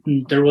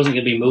there wasn't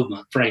going to be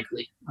movement,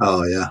 frankly.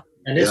 Oh, yeah.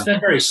 And it's been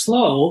very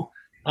slow,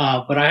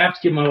 but I have to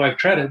give my wife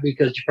credit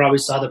because you probably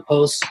saw the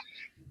post.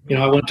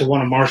 I went to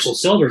one of Marshall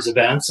Silver's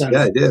events. And,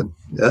 yeah, I did.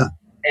 Yeah.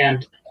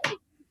 And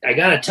I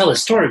got to tell a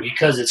story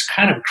because it's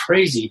kind of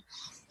crazy.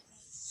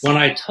 When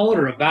I told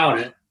her about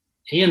it,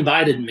 he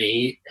invited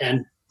me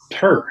and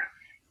her.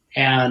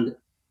 And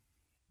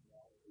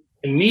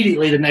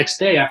immediately the next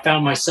day, I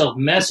found myself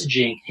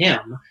messaging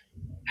him,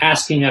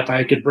 asking if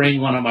I could bring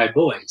one of my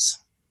boys.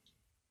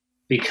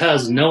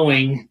 Because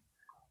knowing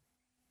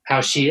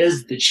how she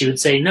is, that she would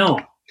say no.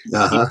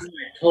 Uh-huh.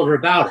 I told her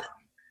about it.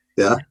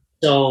 Yeah.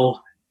 So,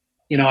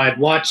 I'd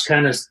watched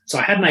so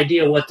I had an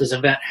idea what this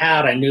event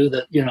had. I knew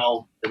that,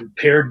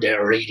 appeared they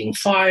were eating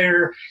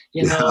fire,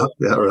 Yeah,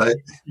 right.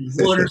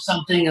 wood or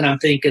something. And I'm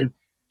thinking,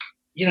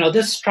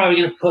 this is probably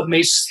going to put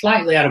me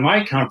slightly out of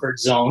my comfort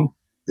zone.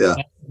 Yeah.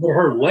 Put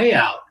her way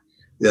out.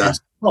 Yeah.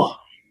 So,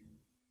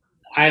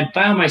 I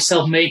found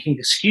myself making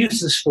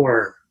excuses for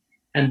her.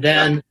 And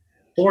then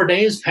 4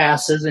 days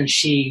passes and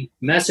she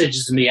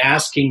messages me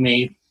asking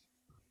me,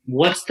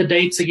 what's the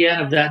dates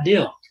again of that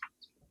deal?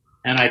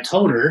 And I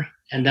told her,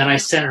 and then I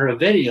sent her a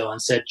video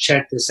and said,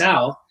 check this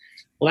out.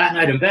 Well, that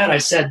night in bed, I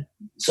said,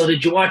 so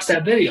did you watch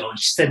that video? And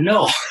she said,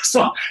 no.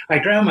 So I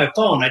grabbed my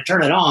phone, I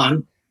turned it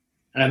on,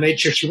 and I made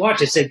sure she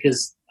watched. I said,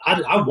 because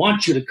I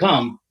want you to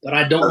come, but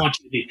I don't want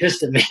you to be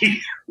pissed at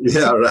me.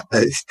 Yeah,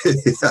 right.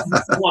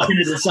 Walking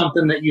into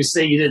something that you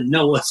say you didn't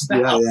know what's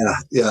about.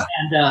 Yeah.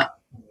 And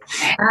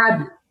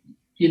had,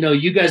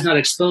 you guys not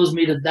exposed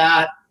me to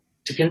that,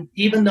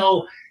 even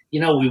though,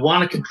 we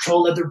want to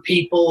control other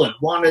people and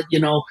want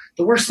to,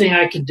 the worst thing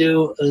I could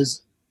do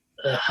as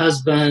a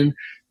husband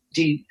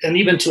and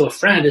even to a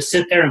friend is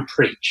sit there and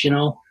preach.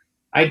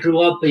 I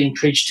grew up being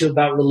preached to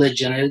about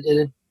religion.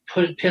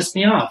 It pissed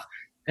me off.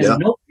 And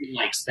nobody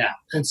likes that.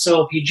 And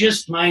so if you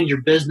just mind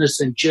your business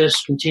and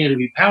just continue to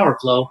be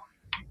powerful,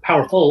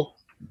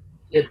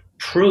 it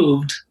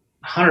proved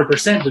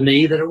 100% to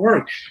me that it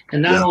worked.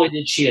 And not only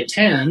did she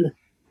attend,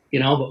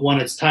 but when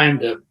it's time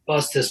to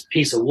bust this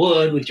piece of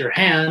wood with your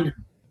hand,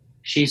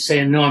 she's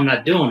saying, no, I'm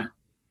not doing it.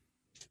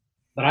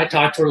 But I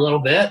talked to her a little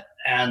bit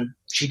and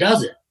she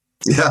does it.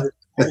 Yeah.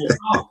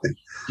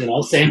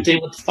 Same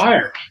thing with the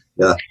fire.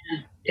 Yeah.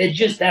 And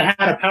that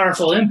had a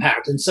powerful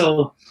impact. And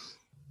so,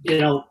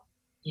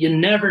 you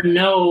never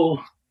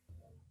know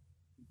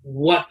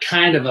what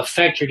kind of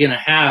effect you're going to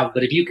have.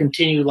 But if you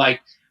continue, the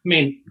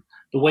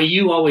way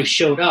you always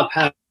showed up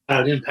had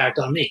an impact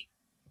on me.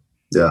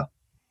 Yeah.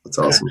 That's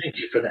awesome. Thank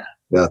you for that.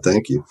 Yeah.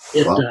 Thank you.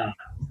 It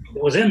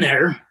was in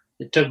there.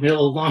 It took me a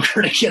little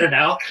longer to get it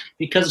out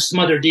because of some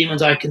other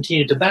demons I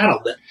continued to battle.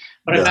 But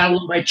I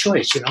battled by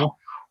choice,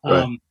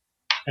 Right.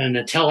 And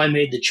until I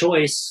made the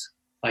choice,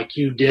 like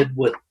you did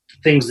with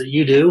things that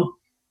you do,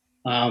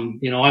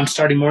 I'm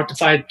starting more at the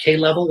 5K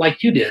level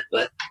like you did,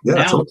 but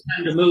now it's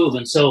time to move.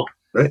 And so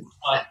right.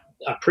 I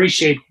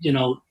appreciate,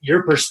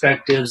 your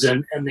perspectives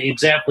and the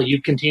example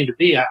you continue to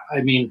be. I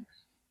mean,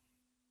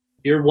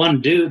 you're one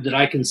dude that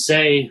I can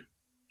say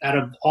out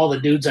of all the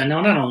dudes I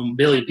know, not a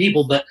billion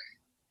people, but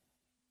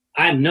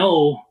I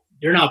know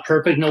you're not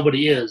perfect.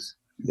 Nobody is.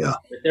 Yeah.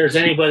 If there's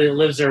anybody that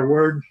lives their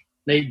word,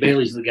 Nate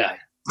Bailey's the guy.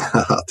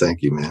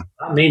 Thank you, man.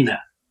 I mean that.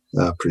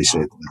 I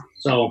appreciate that.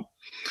 So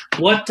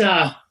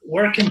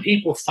where can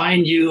people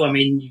find you? I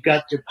mean, you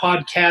got your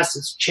podcast,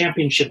 it's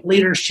Championship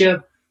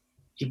Leadership.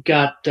 You've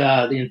got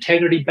the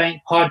Integrity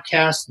Bank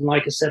podcast. And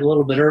like I said a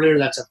little bit earlier,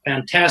 that's a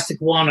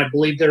fantastic one. I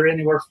believe they're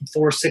anywhere from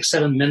 4, 6,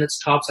 7 minutes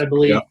tops, I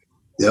believe.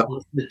 Yep.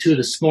 The 2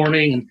 this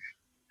morning.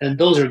 And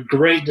those are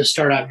great to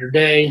start out your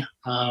day.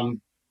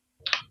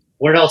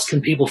 Where else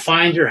can people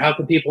find you, or how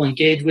can people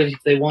engage with you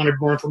if they wanted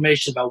more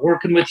information about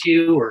working with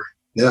you? Or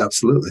Yeah,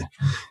 absolutely.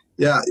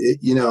 Yeah,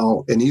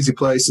 an easy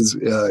place is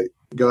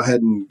go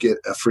ahead and get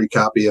a free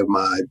copy of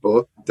my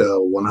book,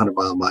 The 100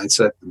 Mile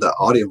Mindset, the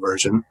audio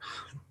version.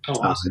 Oh,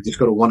 awesome. Just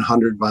go to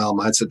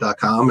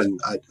 100milemindset.com, and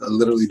I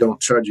literally don't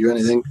charge you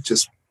anything.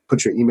 Just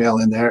put your email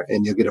in there,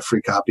 and you'll get a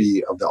free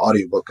copy of the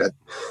audiobook.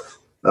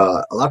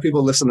 A lot of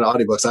people listen to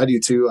audiobooks. I do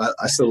too.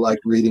 I still like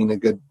reading a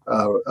good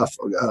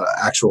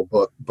actual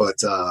book, but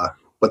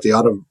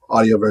the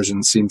audio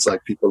version seems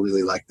like people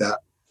really like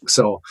that.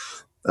 So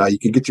you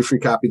can get your free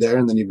copy there,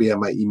 and then you'll be on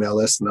my email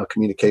list, and I'll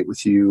communicate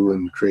with you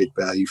and create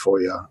value for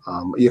you.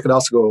 You can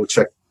also go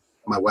check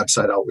my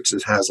website out, which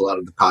has a lot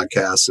of the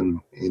podcasts and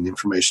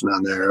information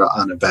on there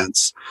on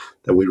events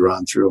that we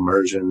run through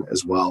Immersion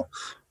as well.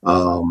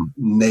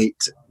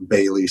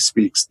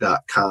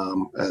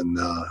 NateBaileySpeaks.com. And,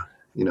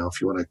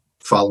 if you want to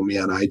follow me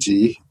on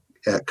IG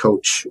at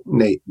Coach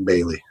Nate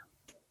Bailey.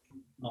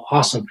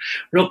 Awesome.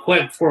 Real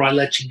quick before I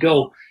let you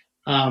go,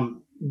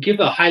 give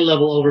a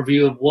high-level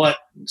overview of what,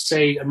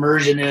 say,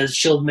 Immersion is,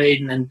 Shield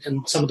Maiden,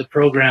 and some of the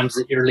programs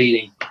that you're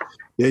leading.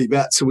 Yeah, you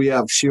bet. So we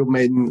have Shield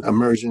Maiden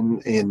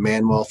Immersion and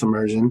Man Wealth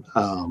Immersion.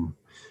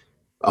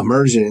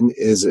 Immersion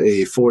is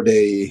a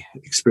 4-day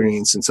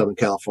experience in Southern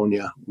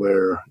California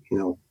where,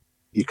 you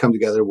come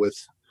together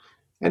with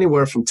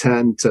anywhere from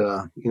 10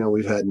 to,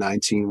 we've had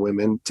 19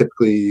 women.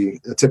 Typically,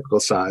 a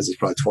typical size is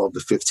probably 12 to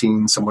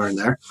 15, somewhere in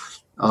there.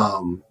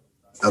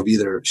 Of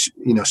either,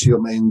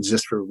 Shield Maiden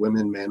just for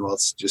women, Man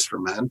Wealth's just for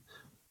men.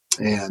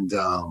 And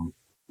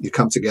you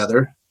come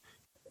together.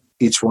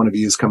 Each one of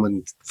you is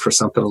coming for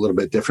something a little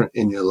bit different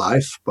in your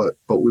life, but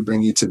we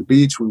bring you to the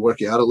beach. We work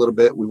you out a little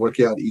bit. We work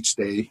you out each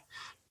day,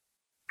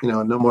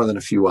 no more than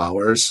a few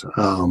hours.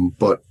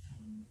 But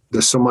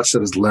there's so much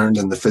that is learned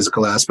in the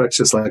physical aspects,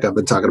 just like I've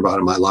been talking about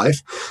in my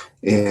life.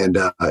 And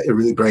it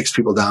really breaks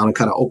people down and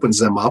kind of opens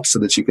them up so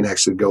that you can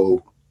actually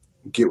go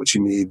get what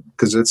you need,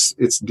 because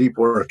it's deep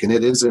work and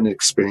it is an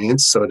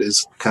experience. So it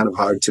is kind of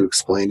hard to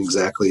explain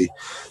exactly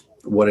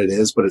what it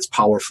is, but it's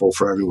powerful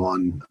for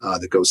everyone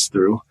that goes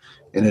through.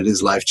 And it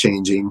is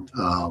life-changing.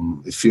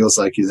 It feels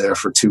like you're there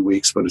for 2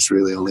 weeks, but it's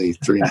really only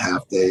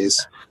 3.5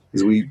 days.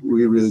 Because we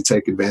really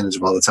take advantage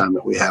of all the time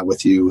that we have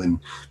with you. And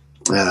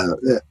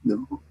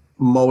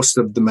most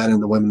of the men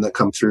and the women that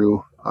come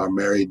through are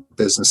married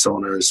business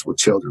owners with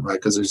children, right?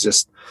 Because there's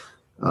just,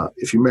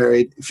 if you're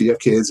married, if you have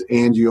kids,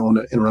 and you own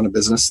and run a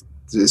business,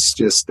 it's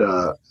just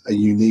a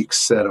unique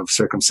set of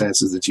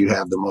circumstances that you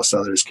have that most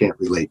others can't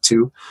relate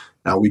to.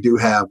 Now, we do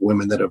have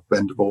women that have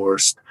been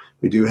divorced.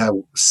 We do have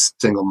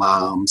single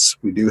moms.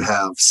 We do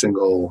have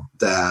single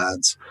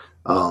dads.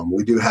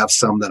 We do have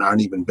some that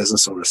aren't even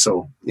business owners.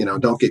 So,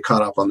 don't get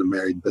caught up on the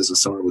married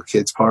business owner with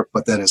kids part,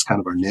 but that is kind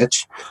of our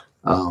niche.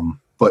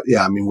 But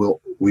yeah,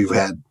 we've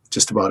had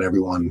just about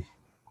everyone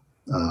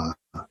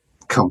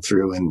come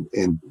through, and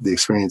the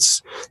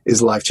experience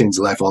is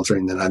life-changing,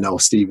 life-altering. And I know,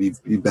 Steve,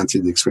 you've been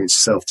through the experience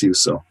yourself too.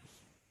 So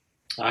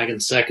I can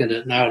second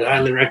it, and I would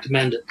highly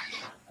recommend it.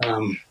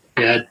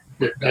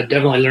 I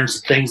definitely learned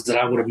some things that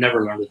I would have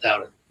never learned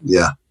without it.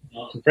 Yeah.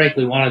 And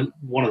frankly, one of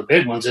the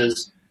big ones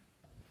is,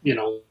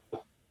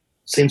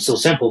 seems so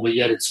simple, but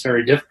yet it's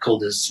very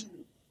difficult, is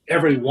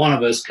every one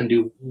of us can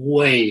do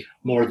way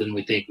more than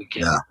we think we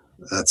can. Yeah,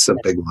 that's a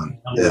big one.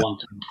 Number one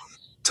thing.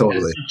 Totally.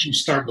 And once you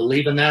start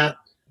believing that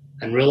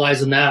and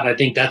realizing that, I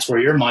think that's where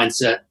your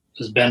mindset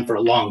has been for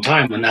a long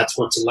time, and that's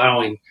what's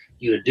allowing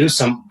you to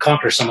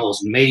conquer some of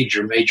those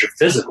major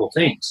physical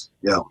things.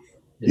 Yeah.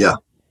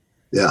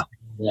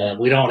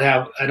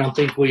 I don't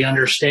think we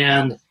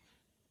understand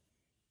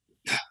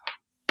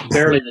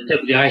barely the tip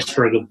of the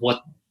iceberg of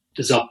what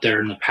is up there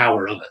and the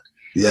power of it.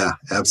 Yeah,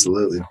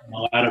 absolutely.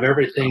 Out of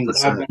everything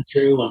that I've been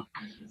through and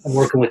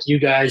working with you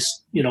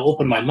guys,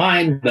 opened my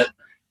mind, but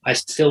I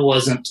still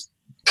wasn't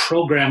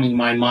programming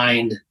my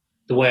mind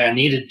the way I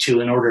needed to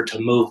in order to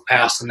move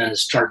past and then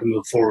start to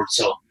move forward.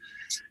 So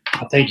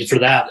I thank you for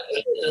that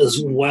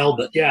as well.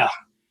 But yeah,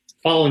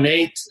 follow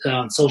Nate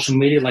on social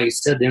media, like I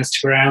said, the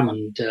Instagram,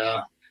 and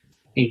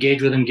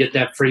engage with him, get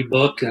that free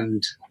book.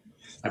 And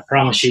I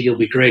promise you'll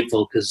be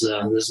grateful, because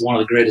this is one of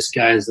the greatest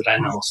guys that I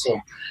know. So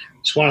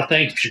just want to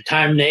thank you for your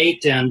time,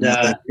 Nate, and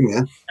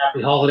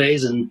happy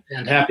holidays and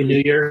happy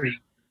New Year.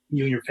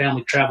 You and your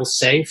family travel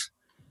safe.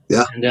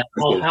 Yeah. And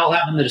I'll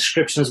have in the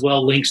description as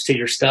well links to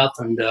your stuff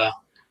and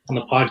on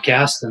the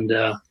podcast, and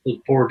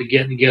look forward to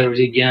getting together with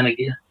you again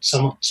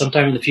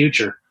sometime in the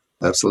future.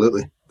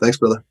 Absolutely. Thanks,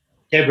 brother.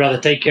 Okay, brother.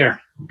 Take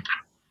care.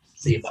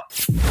 See you. Bye.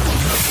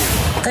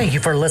 Thank you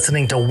for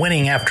listening to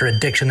Winning After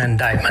Addiction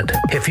Indictment.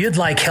 If you'd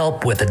like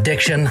help with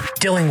addiction,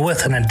 dealing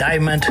with an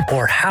indictment,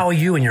 or how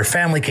you and your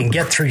family can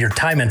get through your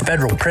time in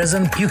federal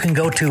prison, you can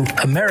go to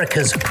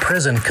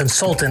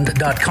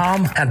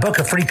americasprisonconsultant.com and book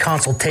a free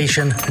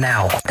consultation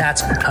now.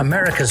 That's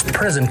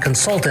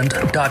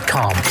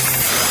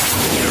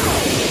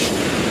americasprisonconsultant.com.